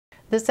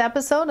This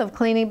episode of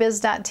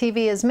CleaningBiz.tv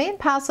is made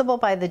possible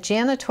by the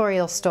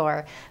Janitorial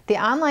Store,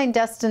 the online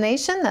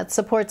destination that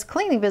supports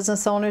cleaning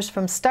business owners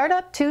from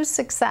startup to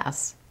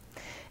success.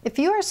 If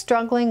you are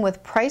struggling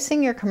with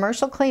pricing your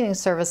commercial cleaning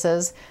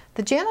services,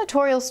 the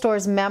Janitorial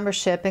Store's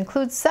membership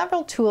includes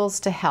several tools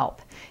to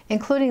help,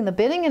 including the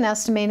bidding and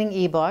estimating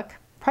ebook,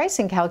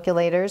 pricing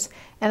calculators,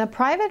 and a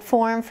private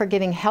forum for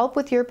getting help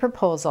with your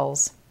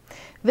proposals.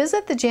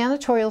 Visit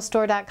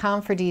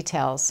thejanitorialstore.com for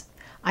details.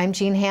 I'm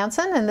Jean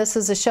Hansen, and this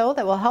is a show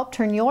that will help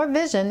turn your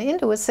vision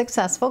into a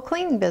successful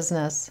cleaning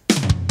business.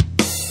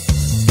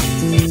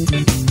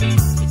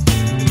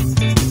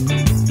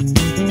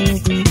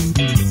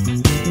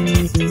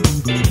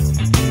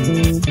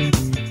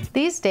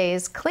 These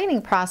days,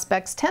 cleaning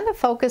prospects tend to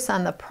focus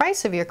on the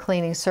price of your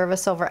cleaning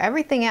service over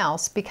everything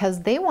else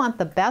because they want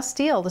the best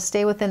deal to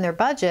stay within their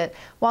budget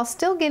while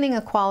still getting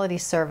a quality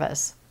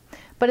service.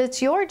 But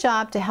it's your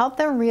job to help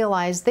them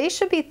realize they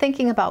should be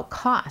thinking about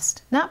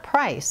cost, not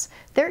price.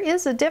 There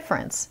is a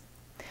difference.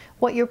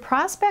 What your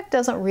prospect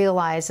doesn't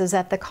realize is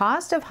that the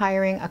cost of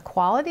hiring a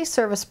quality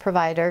service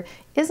provider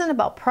isn't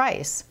about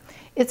price.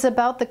 It's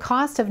about the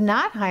cost of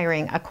not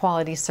hiring a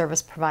quality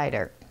service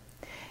provider.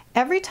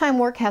 Every time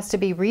work has to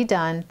be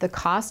redone, the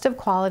cost of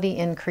quality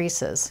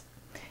increases.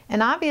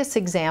 An obvious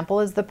example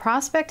is the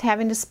prospect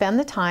having to spend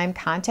the time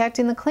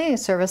contacting the cleaning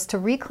service to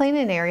reclean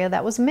an area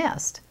that was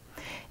missed.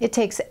 It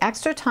takes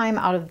extra time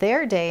out of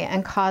their day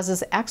and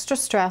causes extra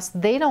stress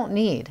they don't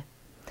need.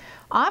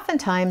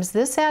 Oftentimes,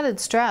 this added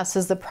stress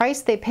is the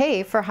price they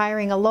pay for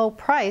hiring a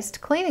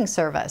low-priced cleaning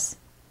service.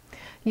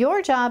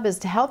 Your job is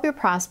to help your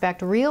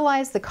prospect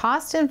realize the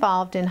cost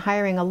involved in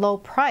hiring a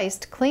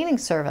low-priced cleaning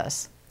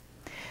service.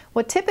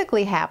 What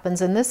typically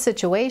happens in this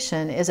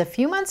situation is a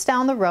few months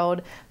down the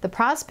road, the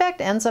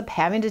prospect ends up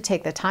having to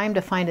take the time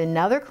to find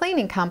another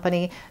cleaning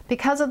company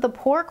because of the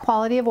poor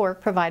quality of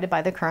work provided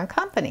by the current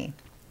company.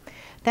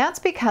 That's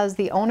because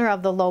the owner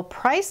of the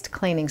low-priced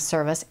cleaning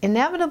service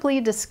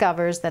inevitably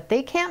discovers that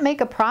they can't make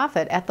a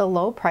profit at the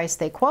low price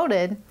they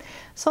quoted,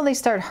 so they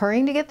start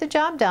hurrying to get the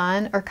job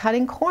done or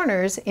cutting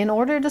corners in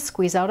order to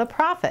squeeze out a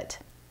profit.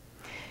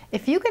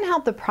 If you can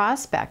help the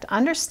prospect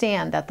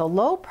understand that the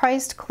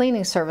low-priced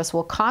cleaning service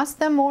will cost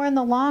them more in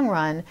the long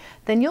run,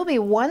 then you'll be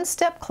one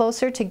step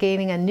closer to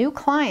gaining a new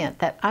client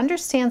that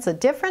understands the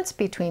difference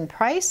between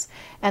price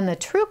and the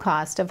true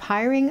cost of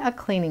hiring a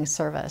cleaning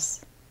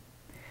service.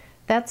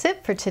 That's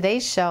it for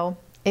today's show.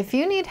 If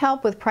you need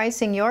help with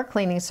pricing your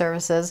cleaning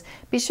services,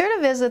 be sure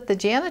to visit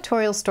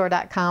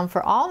thejanitorialstore.com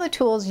for all the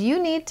tools you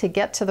need to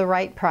get to the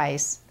right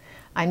price.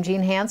 I'm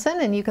Jean Hansen,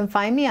 and you can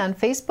find me on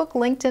Facebook,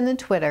 LinkedIn, and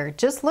Twitter.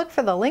 Just look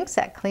for the links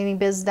at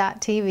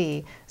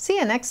CleaningBiz.tv. See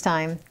you next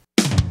time.